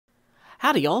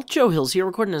Howdy y'all, Joe Hills here,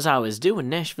 recording as I always do in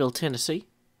Nashville, Tennessee,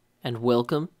 and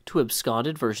welcome to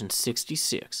Absconded version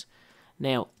 66.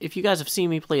 Now, if you guys have seen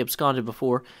me play Absconded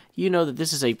before, you know that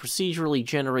this is a procedurally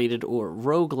generated or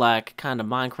roguelike kind of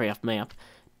Minecraft map.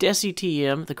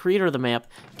 DeciTM, the creator of the map,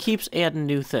 keeps adding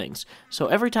new things. So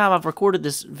every time I've recorded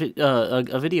this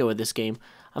a video of this game,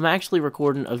 I'm actually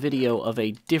recording a video of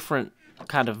a different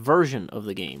kind of version of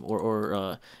the game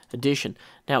or edition.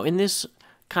 Now, in this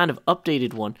kind of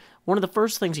updated one of the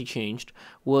first things he changed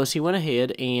was he went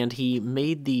ahead and he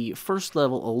made the first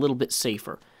level a little bit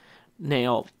safer.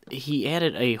 Now, he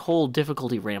added a whole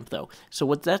difficulty ramp, though. So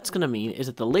what that's going to mean is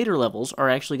that the later levels are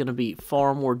actually going to be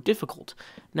far more difficult.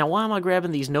 Now, why am I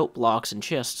grabbing these note blocks and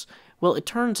chests? Well, it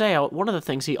turns out one of the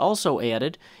things he also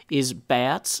added is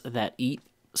bats that eat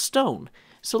stone.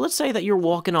 So let's say that you're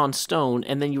walking on stone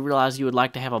and then you realize you would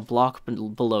like to have a block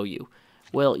below you.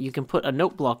 Well, you can put a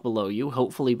note block below you,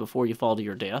 hopefully before you fall to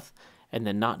your death, and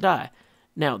then not die.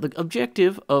 Now, the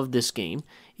objective of this game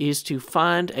is to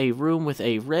find a room with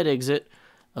a red exit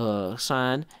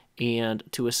sign and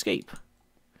to escape.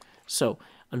 So,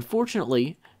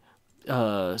 unfortunately,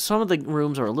 some of the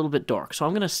rooms are a little bit dark, so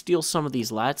I'm going to steal some of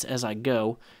these lights as I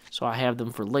go, so I have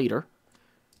them for later.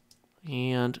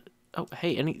 And, oh,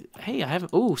 hey, I have,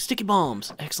 oh, sticky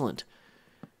bombs, excellent.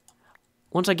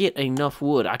 Once I get enough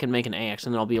wood, I can make an axe,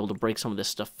 and then I'll be able to break some of this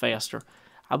stuff faster.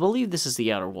 I believe this is the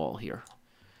outer wall here.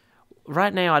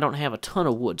 Right now, I don't have a ton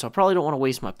of wood, so I probably don't want to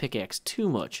waste my pickaxe too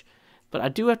much. But I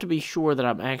do have to be sure that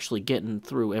I'm actually getting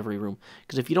through every room.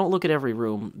 Because if you don't look at every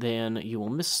room, then you will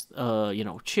miss,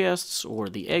 chests or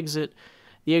the exit.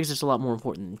 The exit's a lot more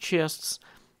important than chests.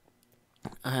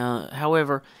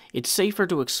 However, it's safer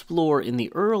to explore in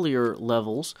the earlier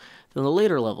levels than the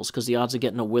later levels, because the odds of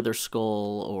getting a wither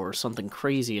skull or something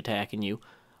crazy attacking you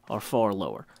are far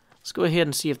lower. Let's go ahead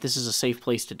and see if this is a safe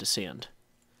place to descend.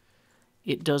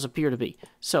 It does appear to be.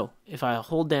 So, if I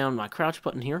hold down my crouch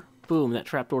button here, boom, that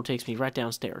trapdoor takes me right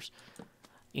downstairs.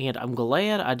 And I'm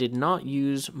glad I did not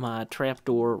use my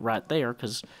trapdoor right there,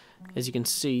 because as you can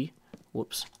see,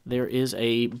 whoops, there is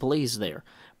a blaze there.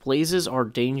 Blazes are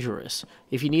dangerous.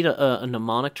 If you need a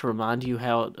mnemonic to remind you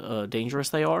how dangerous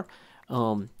they are,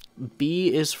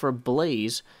 B is for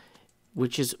blaze,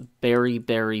 which is very,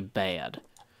 very bad.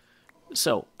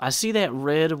 So, I see that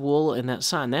red wool and that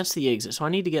sign. That's the exit. So, I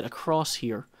need to get across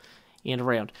here and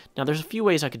around. Now, there's a few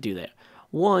ways I could do that.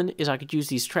 One is I could use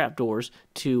these trapdoors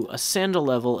to ascend a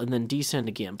level and then descend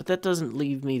again. But that doesn't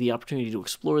leave me the opportunity to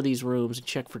explore these rooms and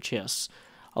check for chests.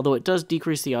 Although it does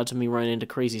decrease the odds of me running into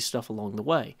crazy stuff along the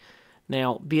way.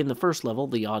 Now, being the first level,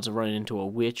 the odds of running into a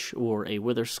witch or a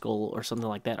wither skull or something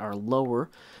like that are lower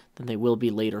than they will be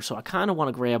later. So, I kind of want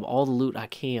to grab all the loot I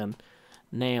can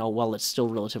now while it's still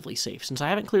relatively safe. Since I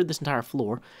haven't cleared this entire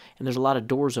floor and there's a lot of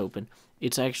doors open,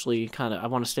 it's actually kind of, I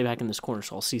want to stay back in this corner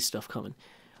so I'll see stuff coming.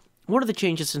 One of the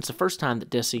changes since the first time that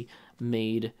Deci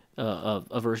made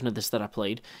a version of this that I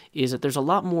played is that there's a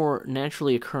lot more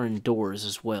naturally occurring doors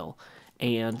as well.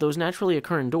 And those naturally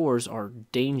occurring doors are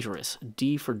dangerous.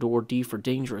 D for door, D for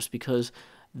dangerous, because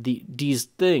these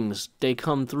things, they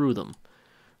come through them.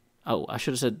 Oh, I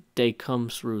should have said they come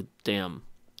through them.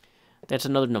 That's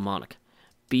another mnemonic.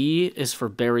 B is for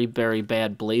very, very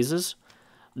bad blazes.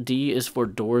 D is for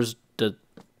doors that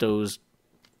those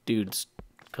dudes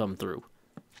come through.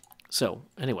 So,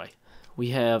 anyway,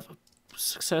 we have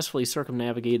successfully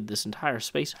circumnavigated this entire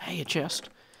space. Hey, a chest.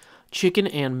 Chicken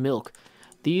and milk.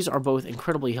 These are both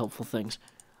incredibly helpful things.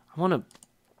 I want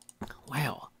to...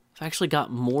 Wow. I've actually got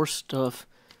more stuff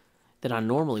than I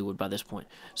normally would by this point.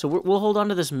 So we'll hold on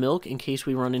to this milk in case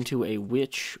we run into a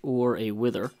witch or a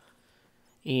wither.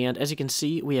 And as you can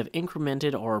see, we have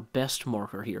incremented our best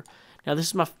marker here. Now this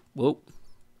is my... Whoa.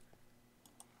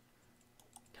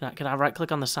 Can I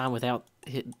right-click on the sign without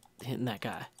hitting that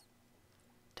guy?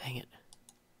 Dang it.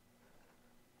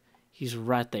 He's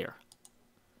right there.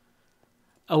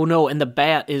 Oh no, and the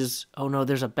bat is... Oh no,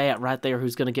 there's a bat right there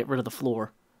who's going to get rid of the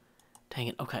floor. Dang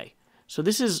it, okay. So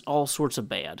this is all sorts of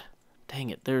bad.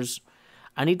 Dang it,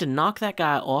 I need to knock that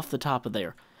guy off the top of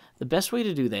there. The best way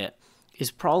to do that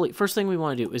is probably... First thing we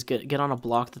want to do is get on a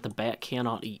block that the bat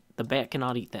cannot eat. The bat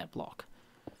cannot eat that block.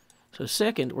 So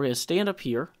second, we're going to stand up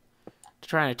here to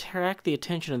try and attract the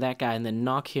attention of that guy and then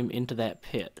knock him into that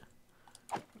pit.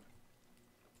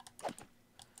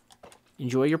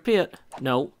 Enjoy your pit.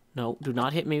 No, do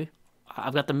not hit me.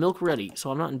 I've got the milk ready, so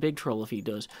I'm not in big trouble if he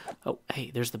does. Oh, hey,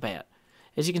 there's the bat.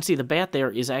 As you can see, the bat there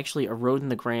is actually eroding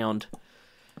the ground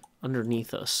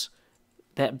underneath us.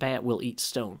 That bat will eat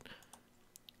stone.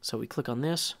 So we click on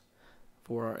this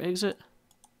for our exit.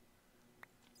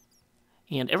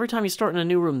 And every time you start in a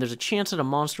new room, there's a chance that a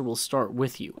monster will start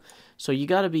with you. So you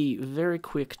got to be very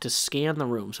quick to scan the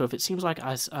room. So if it seems like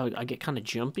I get kind of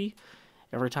jumpy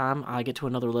every time I get to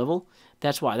another level,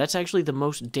 that's why. That's actually the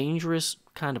most dangerous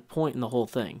kind of point in the whole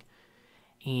thing.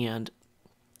 And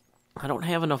I don't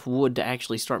have enough wood to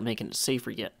actually start making it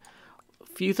safer yet. A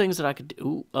few things that I could do.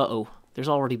 Ooh, uh-oh. There's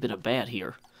already been a bat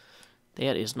here.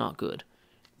 That is not good.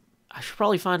 I should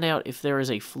probably find out if there is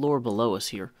a floor below us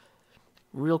here.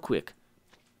 Real quick.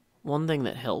 One thing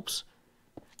that helps.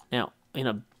 Now,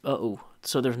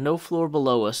 so there's no floor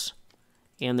below us,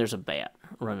 and there's a bat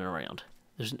running around.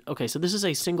 Okay, so this is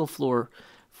a single floor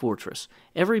fortress.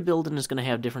 Every building is going to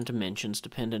have different dimensions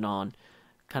depending on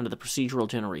kind of the procedural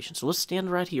generation. So let's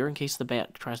stand right here in case the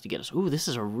bat tries to get us. Ooh, this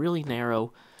is a really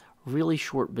narrow, really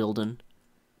short building.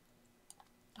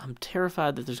 I'm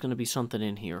terrified that there's going to be something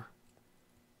in here.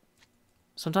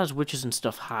 Sometimes witches and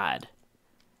stuff hide.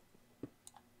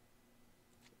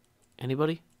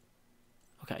 Anybody?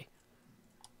 Okay.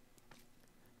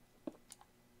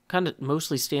 Kind of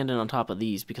mostly standing on top of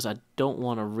these because I don't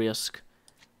want to risk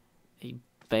a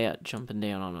bat jumping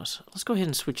down on us. Let's go ahead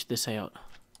and switch this out.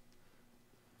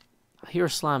 I hear a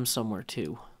slime somewhere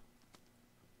too.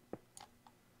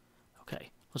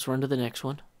 Okay, let's run to the next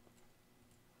one.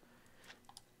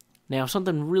 Now, if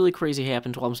something really crazy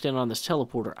happens while I'm standing on this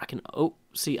teleporter, I can... Oh,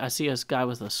 see, I see a guy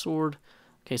with a sword.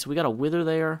 Okay, so we got a wither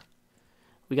there.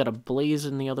 We got a blaze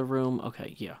in the other room.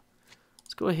 Okay, yeah.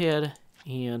 Let's go ahead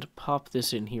and pop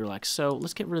this in here like so.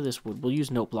 Let's get rid of this wood. We'll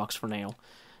use note blocks for now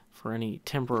for any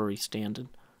temporary standing.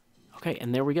 Okay,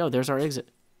 and there we go. There's our exit.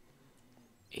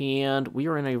 And we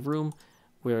are in a room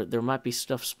where there might be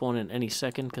stuff spawning any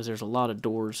second because there's a lot of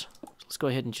doors. So let's go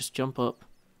ahead and just jump up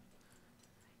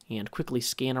and quickly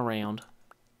scan around.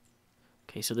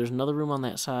 Okay, so there's another room on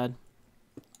that side.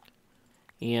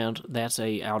 And that's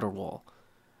a outer wall.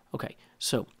 Okay,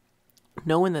 so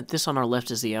knowing that this on our left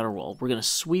is the outer wall, we're going to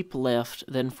sweep left,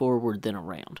 then forward, then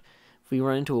around. If we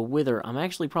run into a wither, I'm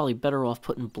actually probably better off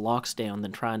putting blocks down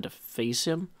than trying to face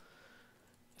him.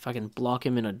 If I can block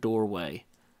him in a doorway.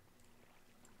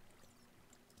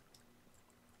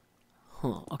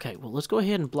 Huh, okay, well, let's go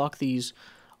ahead and block these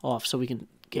off so we can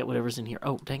get whatever's in here.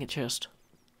 Oh, dang it, chest.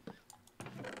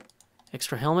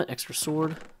 Extra helmet, extra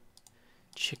sword.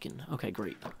 Chicken. Okay,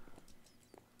 great.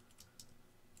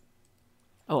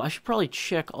 Oh, I should probably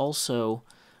check also,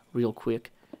 real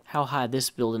quick, how high this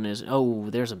building is. Oh,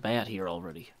 there's a bat here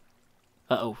already.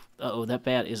 Uh-oh. Uh-oh, that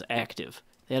bat is active.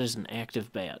 That is an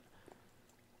active bat.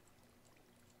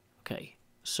 Okay,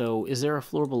 so is there a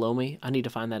floor below me? I need to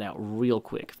find that out real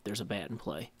quick if there's a bat in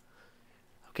play.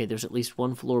 Okay, there's at least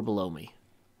one floor below me.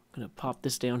 I'm going to pop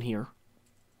this down here.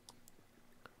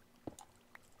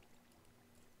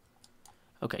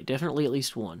 Okay, definitely at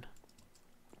least one.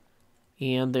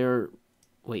 And there...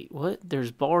 Wait, what? There's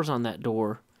bars on that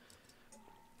door.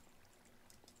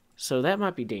 So that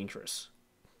might be dangerous.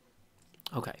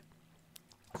 Okay.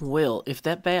 Well, if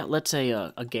that bat lets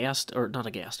a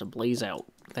blaze out,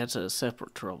 that's a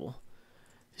separate trouble.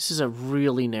 This is a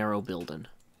really narrow building.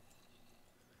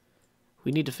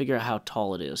 We need to figure out how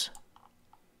tall it is.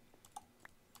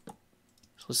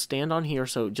 So let's stand on here,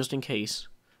 so just in case.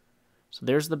 So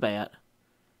there's the bat.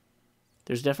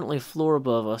 There's definitely a floor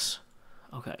above us.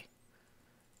 Okay.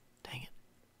 Dang it.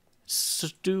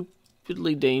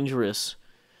 Stupidly dangerous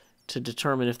to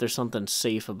determine if there's something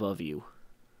safe above you.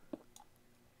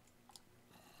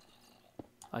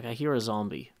 Like, I hear a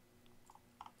zombie.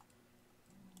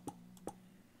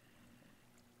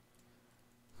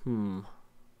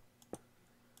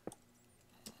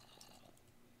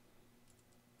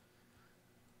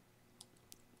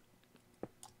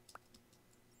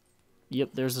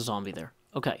 Yep, there's a zombie there.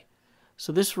 Okay.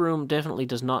 So this room definitely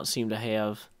does not seem to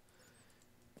have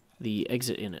the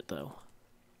exit in it, though.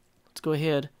 Let's go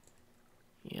ahead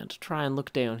and try and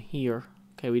look down here.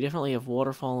 Okay, we definitely have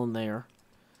waterfall in there.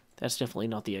 That's definitely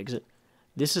not the exit.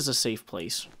 This is a safe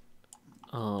place.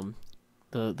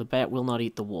 The bat will not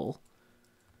eat the wool.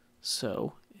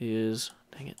 So,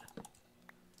 dang it.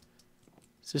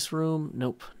 Is this room?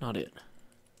 Nope, not it.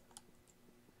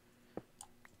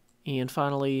 And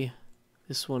finally,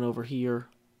 this one over here.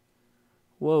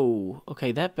 Whoa,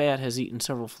 okay, that bat has eaten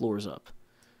several floors up.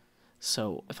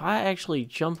 So, if I actually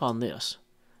jump on this,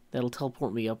 that'll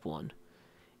teleport me up one.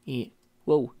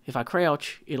 Whoa, if I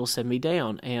crouch, it'll send me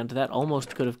down, and that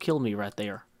almost could have killed me right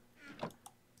there.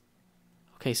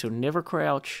 Okay, so never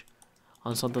crouch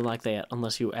on something like that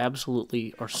unless you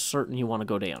absolutely are certain you want to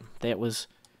go down. That was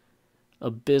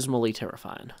abysmally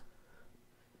terrifying.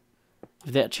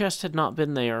 If that chest had not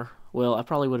been there, well, I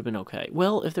probably would have been okay.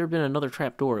 Well, if there had been another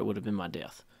trapdoor, it would have been my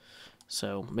death.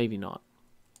 So, maybe not.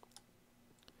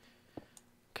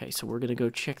 Okay, so we're going to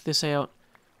go check this out.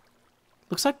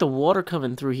 Looks like the water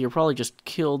coming through here probably just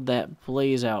killed that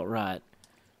blaze outright.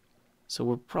 So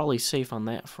we're probably safe on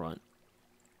that front.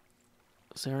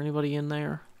 Is there anybody in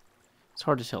there? It's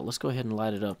hard to tell. Let's go ahead and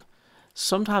light it up.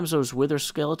 Sometimes those wither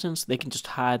skeletons, they can just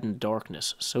hide in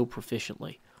darkness so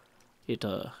proficiently. It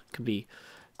can be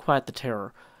quite the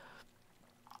terror.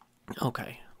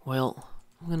 Okay, well,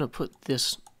 I'm going to put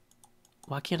this...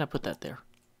 Why can't I put that there?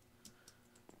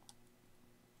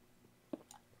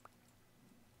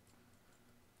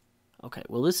 Okay,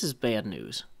 well, this is bad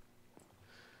news.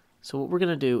 So what we're going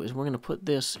to do is we're going to put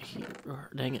this here.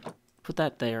 Dang it. Put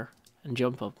that there and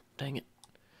jump up. Dang it.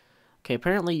 Okay,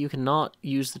 apparently you cannot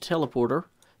use the teleporter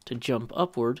to jump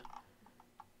upward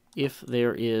if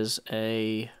there is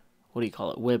a, what do you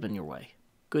call it, web in your way.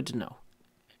 Good to know.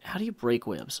 How do you break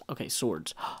webs? Okay,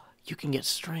 swords. You can get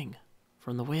string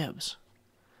from the webs.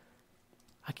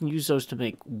 I can use those to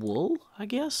make wool, I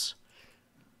guess?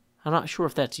 I'm not sure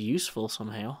if that's useful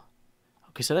somehow.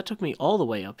 Okay, so that took me all the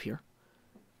way up here.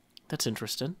 That's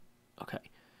interesting. Okay.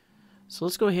 So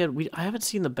let's go ahead. I haven't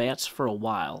seen the bats for a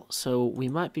while, so we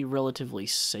might be relatively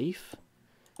safe.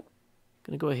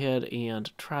 Gonna go ahead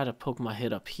and try to poke my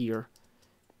head up here.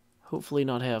 Hopefully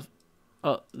not have...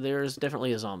 Oh, there's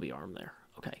definitely a zombie arm there.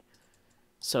 Okay.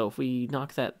 So if we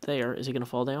knock that there, is he gonna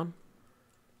fall down?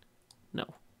 No.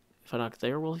 If I knock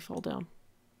there, will he fall down?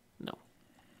 No.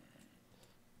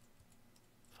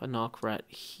 If I knock right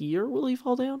here, will he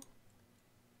fall down?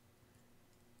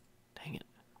 Dang it.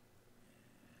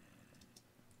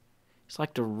 It's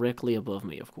like directly above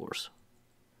me, of course.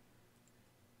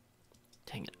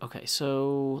 Dang it. Okay,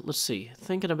 so let's see.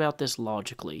 Thinking about this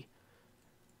logically.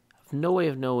 I have no way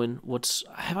of knowing what's...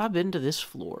 Have I been to this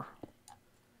floor?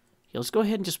 Yeah, let's go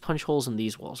ahead and just punch holes in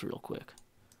these walls real quick.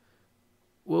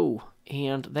 Whoa.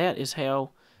 And that is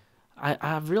how...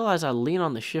 I realize I lean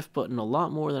on the shift button a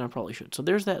lot more than I probably should. So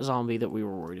there's that zombie that we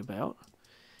were worried about.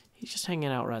 He's just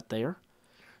hanging out right there.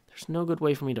 There's no good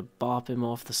way for me to bop him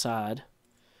off the side.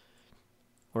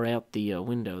 Or out the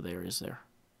window there, is there?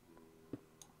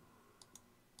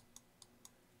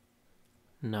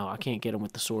 No, I can't get him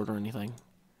with the sword or anything.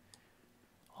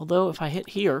 Although, if I hit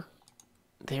here...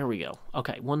 There we go.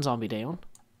 Okay, one zombie down.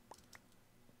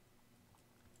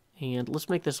 And let's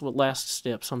make this last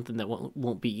step something that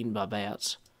won't be eaten by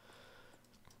bats.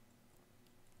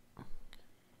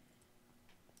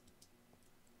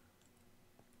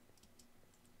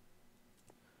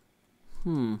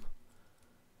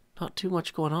 Not too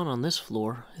much going on this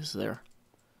floor, is there?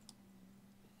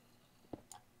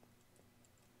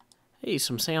 Hey,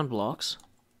 some sound blocks.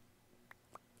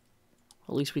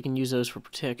 At least we can use those for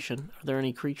protection. Are there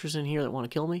any creatures in here that want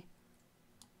to kill me?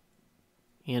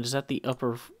 And is that the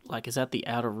upper, like, is that the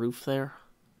outer roof there?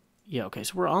 Yeah, okay,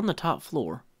 so we're on the top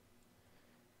floor.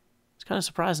 It's kind of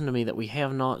surprising to me that we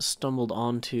have not stumbled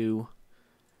onto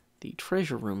the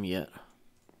treasure room yet.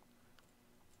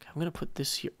 Okay, I'm going to put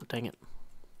this here. Dang it.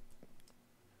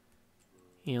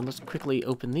 And let's quickly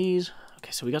open these.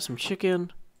 Okay, so we got some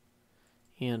chicken.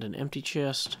 And an empty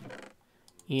chest.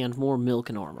 And more milk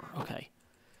and armor. Okay.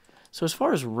 So as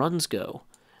far as runs go,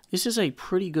 this is a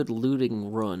pretty good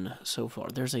looting run so far.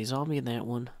 There's a zombie in that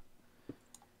one.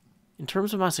 In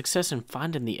terms of my success in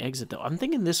finding the exit, though, I'm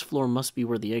thinking this floor must be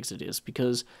where the exit is,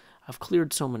 because I've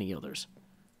cleared so many others.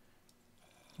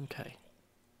 Okay.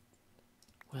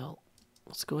 Well,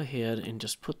 let's go ahead and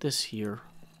just put this here.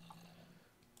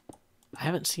 I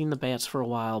haven't seen the bats for a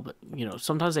while, but, you know,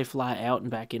 sometimes they fly out and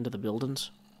back into the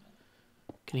buildings.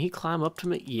 Can he climb up to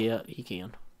me? Yeah, he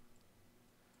can.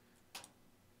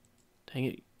 Dang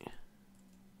it.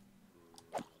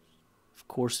 Of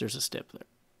course there's a step there.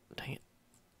 Dang it.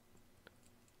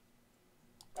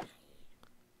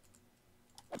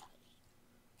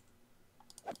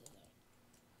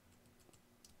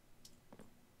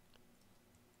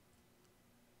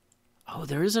 Oh,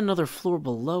 there is another floor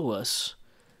below us.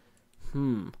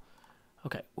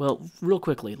 Okay, well, real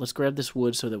quickly, let's grab this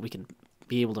wood so that we can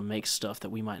be able to make stuff that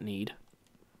we might need.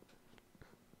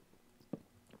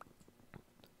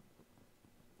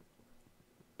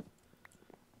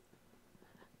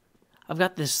 I've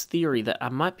got this theory that I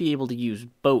might be able to use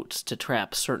boats to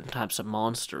trap certain types of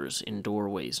monsters in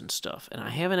doorways and stuff, and I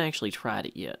haven't actually tried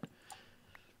it yet.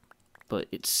 But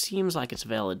it seems like it's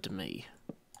valid to me.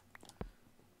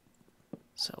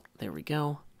 So, there we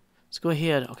go. Let's go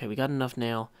ahead. Okay, we got enough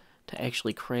now to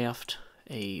actually craft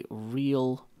a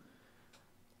real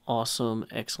awesome,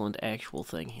 excellent, actual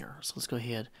thing here. So let's go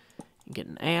ahead and get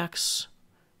an axe.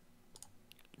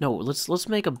 No, let's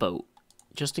make a boat,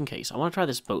 just in case. I want to try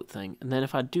this boat thing, and then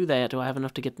if I do that, do I have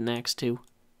enough to get an axe too?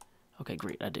 Okay,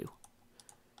 great, I do.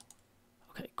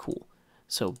 Okay, cool.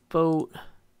 So, boat.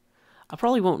 I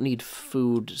probably won't need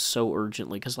food so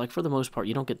urgently, because, like, for the most part,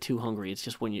 you don't get too hungry. It's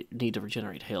just when you need to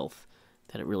regenerate health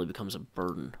that it really becomes a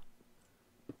burden.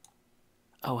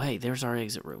 Oh, hey, there's our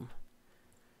exit room.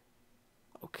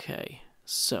 Okay,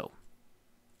 so.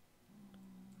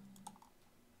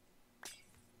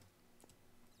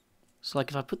 So,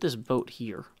 like, if I put this boat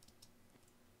here,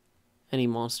 any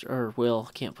monster, or, well,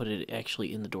 I can't put it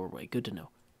actually in the doorway. Good to know.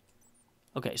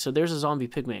 Okay, so there's a zombie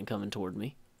pigman coming toward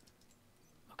me.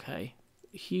 Okay.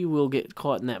 He will get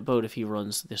caught in that boat if he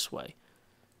runs this way.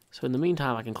 So in the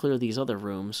meantime, I can clear these other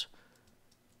rooms.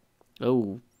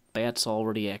 Oh, bat's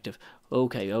already active.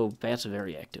 Okay, oh, bat's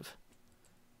very active.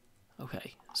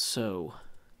 Okay, so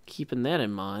keeping that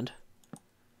in mind.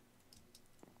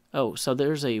 Oh, so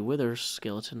there's a wither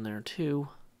skeleton there too.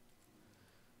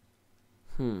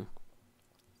 I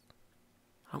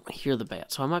don't hear the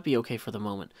bat, so I might be okay for the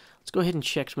moment. Let's go ahead and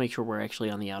check to make sure we're actually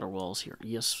on the outer walls here.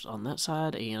 Yes, on that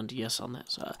side, and yes, on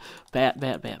that side. Bat,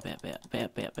 bat, bat, bat, bat,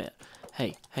 bat, bat, bat.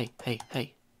 Hey, hey, hey,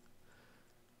 hey.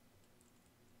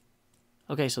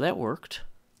 Okay, so that worked.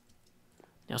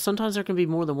 Now, sometimes there can be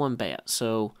more than one bat,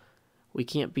 so we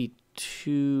can't be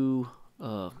too...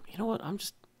 you know what? I'm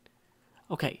just...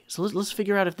 Okay, so let's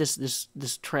figure out if this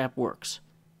trap works.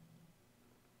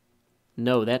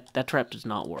 No, that trap does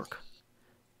not work.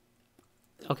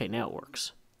 Okay, now it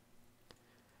works.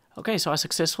 Okay, so I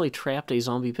successfully trapped a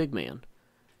zombie pigman.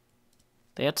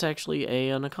 That's actually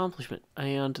an accomplishment.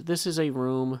 And this is a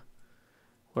room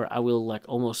where I will, like,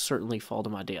 almost certainly fall to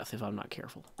my death if I'm not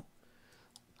careful.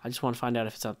 I just want to find out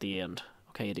if it's at the end.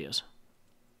 Okay, it is.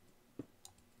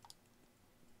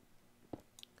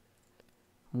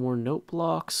 More note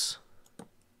blocks.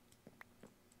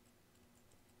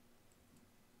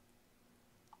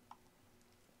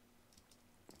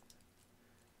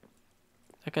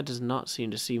 That guy does not seem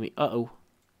to see me. Uh-oh.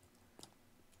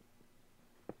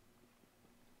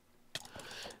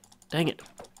 Dang it.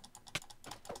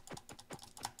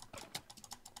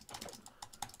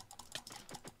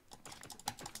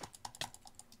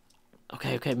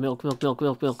 Okay, okay, milk, milk, milk,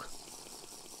 milk, milk.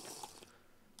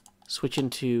 Switch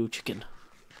into chicken.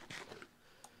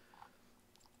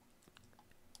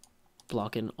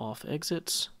 Blocking off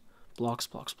exits. Blocks,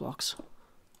 blocks, blocks.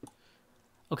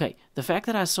 Okay, the fact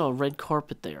that I saw a red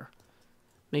carpet there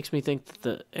makes me think that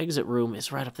the exit room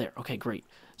is right up there. Okay, great.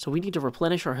 So we need to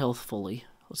replenish our health fully.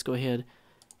 Let's go ahead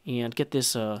and get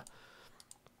this, how's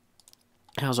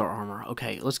our armor?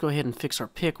 Okay, let's go ahead and fix our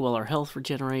pick while our health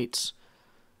regenerates.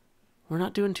 We're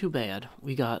not doing too bad.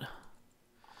 We got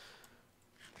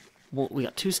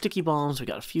 2 sticky bombs, we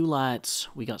got a few lights,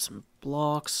 we got some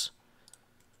blocks.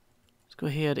 Let's go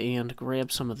ahead and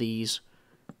grab some of these,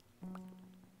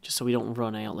 just so we don't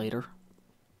run out later.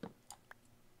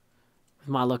 With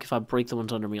my luck, if I break the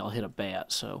ones under me, I'll hit a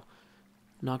bat, so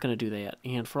I'm not going to do that.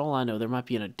 And for all I know, there might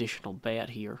be an additional bat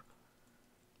here.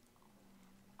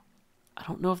 I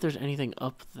don't know if there's anything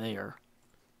up there.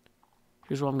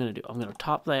 Here's what I'm going to do. I'm going to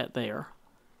top that there,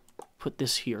 put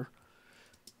this here,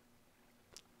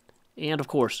 and of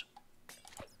course...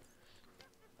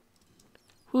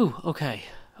 Whew, okay.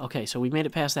 Okay, so we made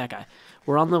it past that guy.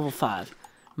 We're on level 5.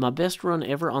 My best run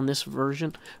ever on this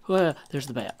version, there's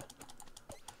the bat,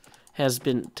 has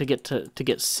been to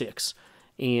get 6,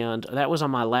 and that was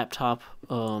on my laptop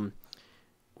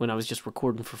when I was just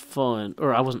recording for fun,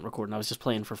 or I wasn't recording, I was just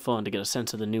playing for fun to get a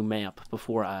sense of the new map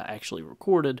before I actually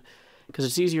recorded, because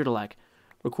it's easier to, like,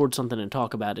 record something and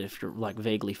talk about it if you're, like,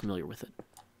 vaguely familiar with it.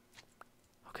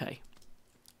 Okay,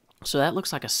 so that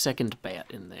looks like a second bat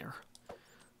in there.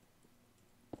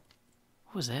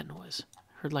 What was that noise?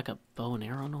 Heard like a bow and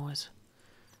arrow noise.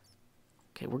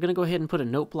 Okay, we're going to go ahead and put a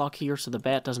note block here so the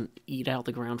bat doesn't eat out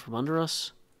the ground from under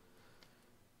us.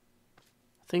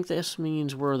 I think this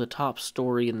means we're the top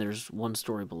story and there's 1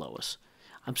 story below us.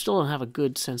 I'm still don't have a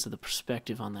good sense of the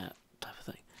perspective on that type of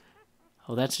thing.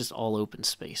 Oh, that's just all open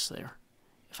space there.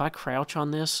 If I crouch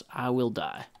on this, I will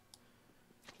die.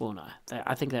 Won't I?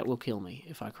 I think that will kill me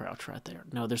if I crouch right there.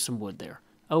 No, there's some wood there.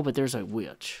 Oh, but there's a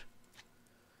witch.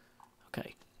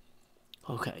 Okay.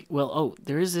 Okay, well, oh,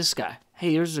 there is this guy.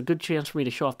 Hey, there's a good chance for me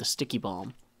to show off the sticky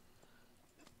bomb.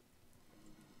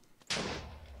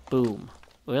 Boom.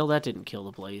 Well, that didn't kill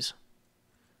the blaze.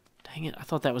 Dang it, I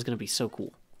thought that was going to be so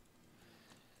cool.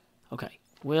 Okay,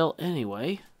 well,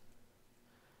 anyway.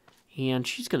 And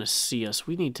she's going to see us.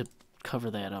 We need to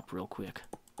cover that up real quick.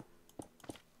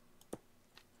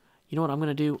 You know what I'm going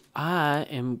to do? I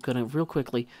am going to, real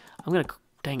quickly, I'm going to,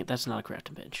 dang it, that's not a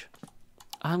crafting bench.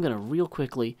 I'm going to real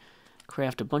quickly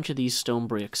craft a bunch of these stone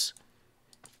bricks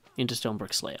into stone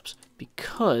brick slabs,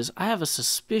 because I have a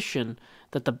suspicion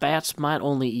that the bats might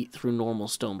only eat through normal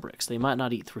stone bricks. They might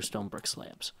not eat through stone brick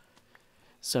slabs.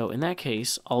 So in that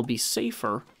case, I'll be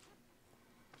safer.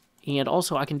 And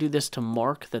also I can do this to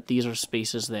mark that these are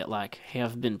spaces that like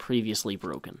have been previously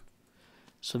broken.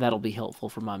 So that'll be helpful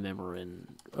for my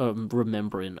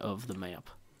remembering of the map.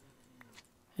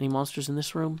 Any monsters in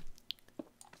this room?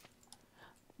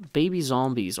 Baby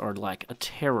zombies are like a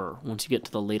terror once you get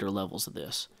to the later levels of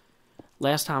this.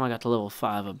 Last time I got to level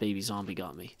 5, a baby zombie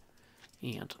got me.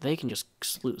 And they can just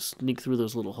sneak through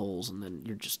those little holes and then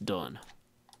you're just done.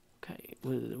 Okay,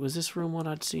 was this room what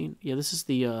I'd seen? Yeah, this is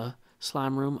the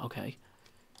slime room. Okay.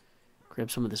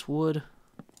 Grab some of this wood.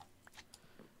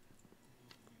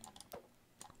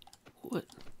 What?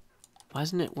 Why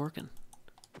isn't it working?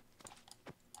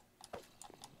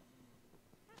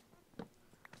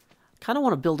 Kind of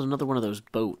want to build another one of those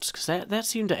boats, because that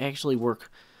seemed to actually work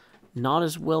not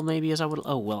as well maybe as I would...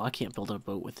 Oh, well, I can't build a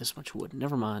boat with this much wood.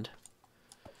 Never mind.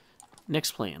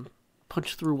 Next plan.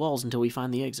 Punch through walls until we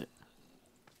find the exit.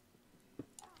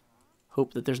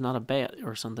 Hope that there's not a bat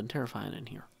or something terrifying in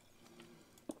here.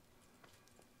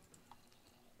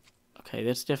 Okay,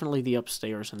 that's definitely the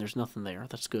upstairs, and there's nothing there.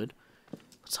 That's good.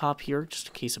 Let's hop here, just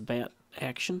in case of bat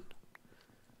action.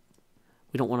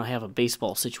 We don't want to have a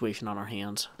baseball situation on our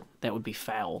hands. That would be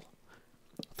foul.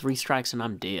 3 strikes and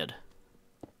I'm dead.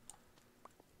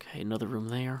 Okay, another room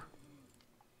there.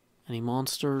 Any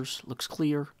monsters? Looks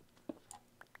clear.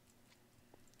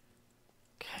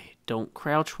 Okay, don't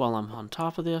crouch while I'm on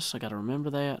top of this. I gotta remember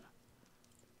that.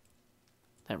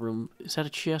 That room, is that a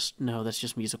chest? No, that's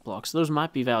just music blocks. Those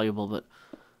might be valuable, but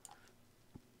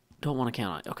don't want to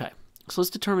count on it. Okay, so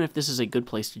let's determine if this is a good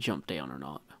place to jump down or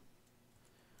not.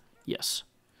 Yes.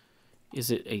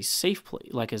 Is it a safe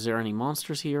place? Like, is there any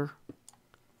monsters here?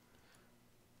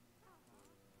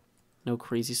 No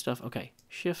crazy stuff? Okay,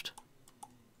 shift.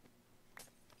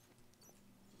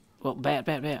 Well,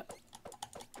 bat.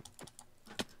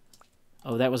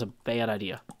 Oh, that was a bad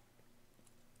idea.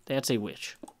 That's a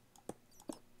witch.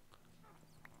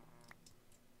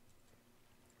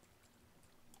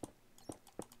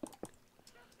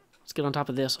 Let's get on top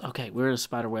of this. Okay, we're in a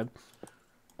spider web.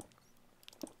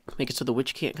 Make it so the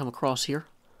witch can't come across here.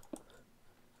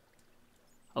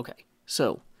 Okay,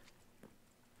 so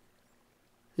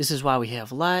this is why we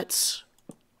have lights.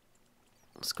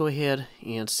 Let's go ahead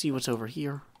and see what's over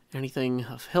here. Anything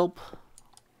of help?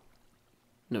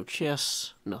 No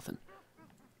chests, nothing.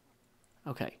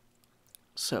 Okay,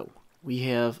 so we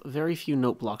have very few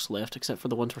note blocks left, except for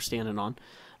the ones we're standing on.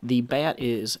 The bat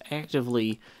is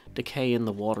actively decaying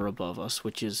the water above us,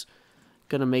 which is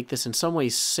going to make this in some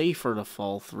ways safer to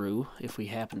fall through if we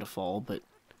happen to fall, but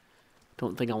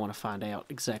don't think I want to find out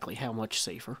exactly how much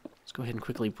safer. Let's go ahead and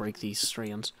quickly break these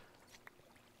strands.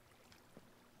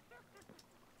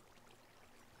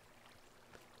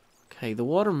 Okay, the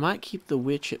water might keep the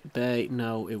witch at bay.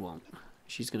 No, it won't.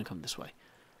 She's going to come this way.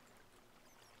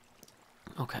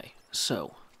 Okay,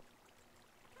 so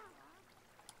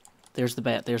there's the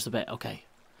bat, there's the bat. Okay.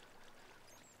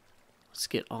 Let's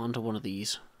get onto one of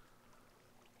these.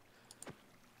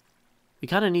 We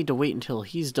kind of need to wait until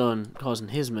he's done causing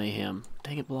his mayhem.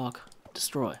 Dang it, block.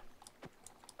 Destroy.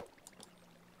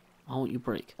 Why won't you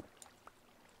break?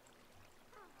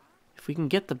 If we can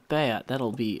get the bat,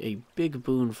 that'll be a big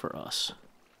boon for us.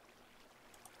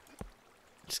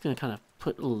 Just going to kind of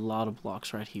put a lot of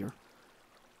blocks right here.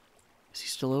 Is he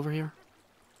still over here?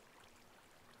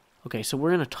 Okay, so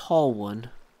we're in a tall one.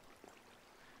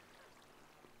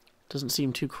 Doesn't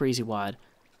seem too crazy wide.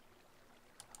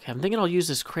 Okay, I'm thinking I'll use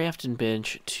this crafting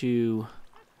bench to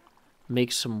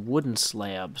make some wooden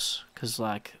slabs, because,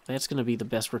 like, that's going to be the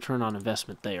best return on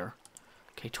investment there.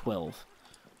 Okay, 12.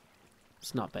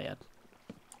 It's not bad.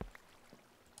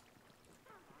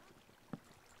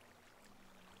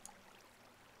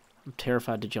 I'm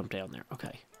terrified to jump down there.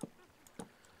 Okay.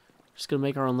 Just going to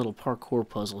make our own little parkour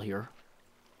puzzle here.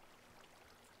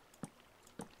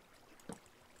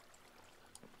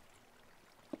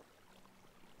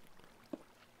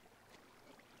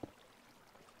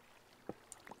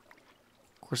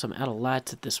 Of course, I'm out of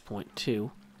lights at this point,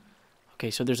 too.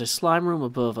 Okay, so there's a slime room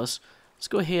above us. Let's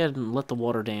go ahead and let the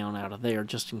water down out of there,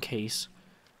 just in case.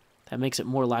 That makes it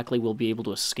more likely we'll be able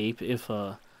to escape if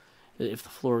the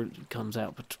floor comes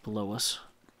out below us.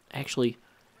 Actually,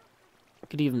 I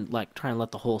could even, like, try and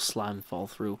let the whole slime fall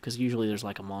through, because usually there's,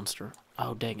 like, a monster.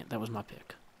 Oh, dang it, that was my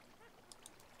pick.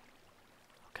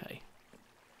 Okay.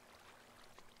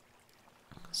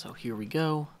 So here we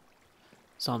go.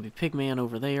 Zombie pigman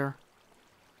over there.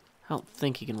 I don't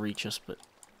think he can reach us, but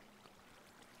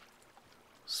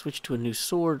switch to a new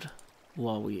sword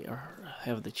while we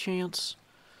have the chance.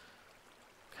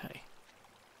 Okay.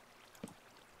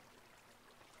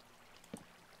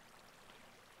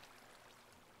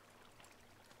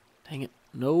 Dang it.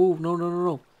 No, no, no, no,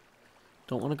 no.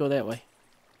 Don't want to go that way.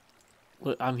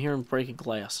 Look, I'm hearing breaking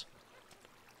glass.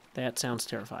 That sounds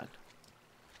terrifying.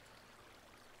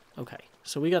 Okay,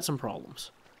 so we got some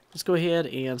problems. Let's go ahead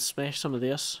and smash some of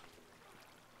this.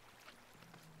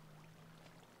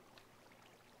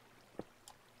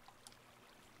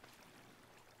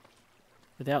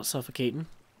 Without suffocating.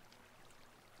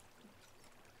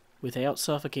 Without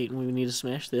suffocating, we need to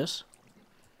smash this.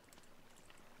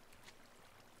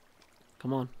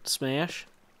 Come on, smash.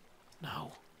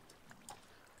 No.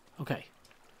 Okay.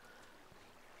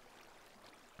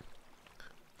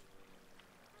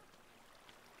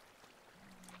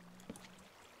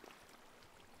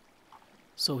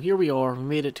 So here we are, we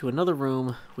made it to another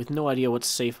room with no idea what's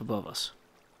safe above us.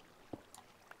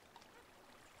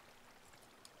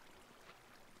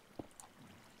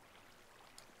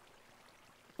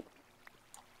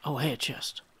 Oh, hey, a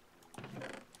chest.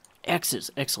 X's,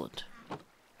 excellent.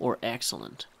 Or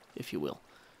excellent, if you will.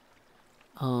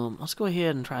 Let's go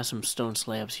ahead and try some stone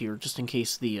slabs here, just in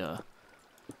case the,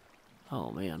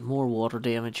 oh man, more water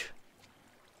damage.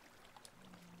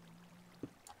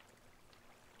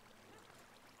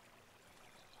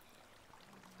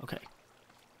 Okay.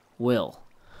 Well,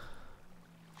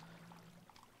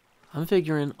 I'm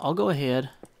figuring I'll go ahead,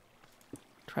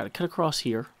 try to cut across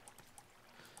here.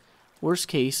 Worst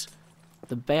case,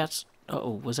 the bats...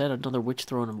 Uh-oh, was that another witch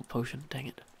throwing a potion? Dang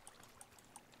it.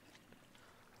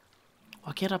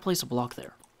 Why can't I place a block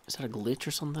there? Is that a glitch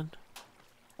or something?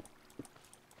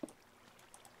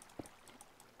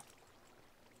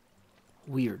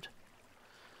 Weird.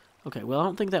 Okay, well, I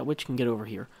don't think that witch can get over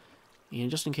here. And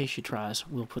just in case she tries,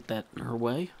 we'll put that in her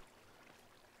way.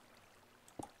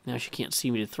 Now she can't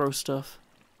see me to throw stuff.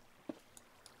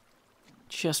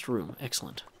 Chest room,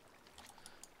 excellent.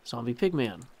 Zombie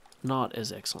pigman, not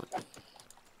as excellent.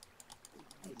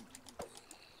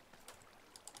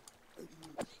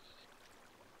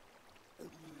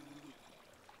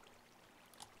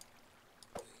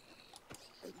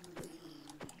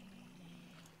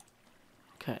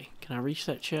 Okay, can I reach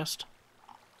that chest?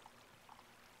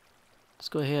 Let's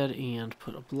go ahead and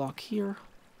put a block here.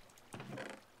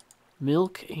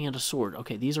 Milk and a sword.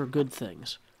 Okay, these are good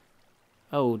things.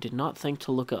 Oh, did not think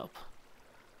to look up.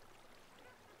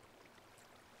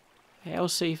 How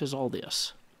safe is all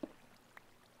this?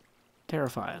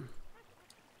 Terrifying.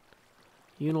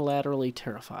 Unilaterally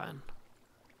terrifying.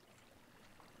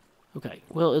 Okay,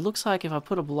 well, it looks like if I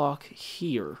put a block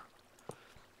here...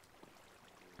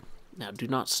 Now, do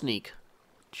not sneak.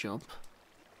 Jump.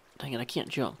 Dang it, I can't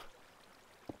jump.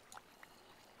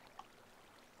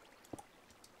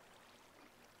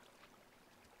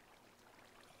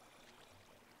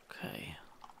 Okay,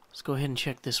 let's go ahead and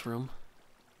check this room.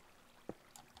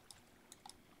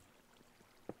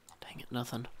 Dang it,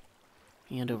 nothing.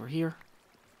 And over here.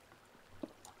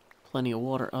 Plenty of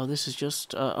water. Oh, this is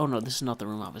just... oh no, this is not the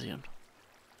room I was in.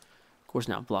 Of course,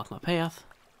 now block my path.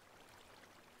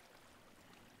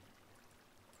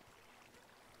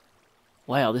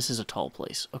 Wow, this is a tall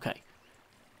place. Okay.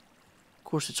 Of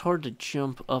course, it's hard to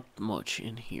jump up much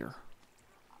in here.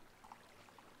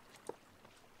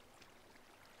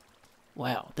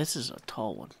 Wow, this is a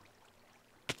tall one.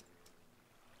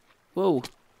 Whoa.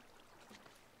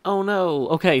 Oh no.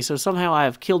 Okay, so somehow I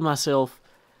have killed myself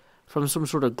from some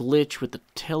sort of glitch with the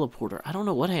teleporter. I don't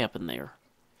know what happened there.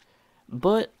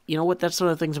 But, you know what? That's one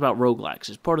of the things about roguelikes.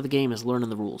 It's part of the game is learning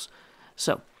the rules.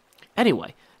 So,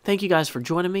 anyway, thank you guys for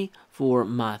joining me for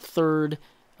my third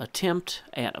attempt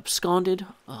at Absconded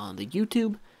on the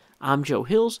YouTube. I'm Joe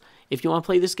Hills. If you want to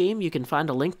play this game, you can find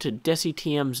a link to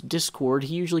DeciTM's Discord.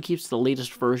 He usually keeps the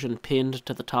latest version pinned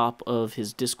to the top of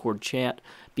his Discord chat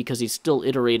because he's still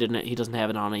iterating it. He doesn't have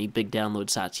it on any big download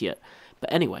sites yet.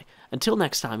 But anyway, until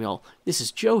next time, y'all, this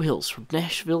is Joe Hills from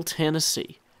Nashville,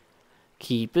 Tennessee.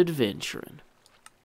 Keep adventuring.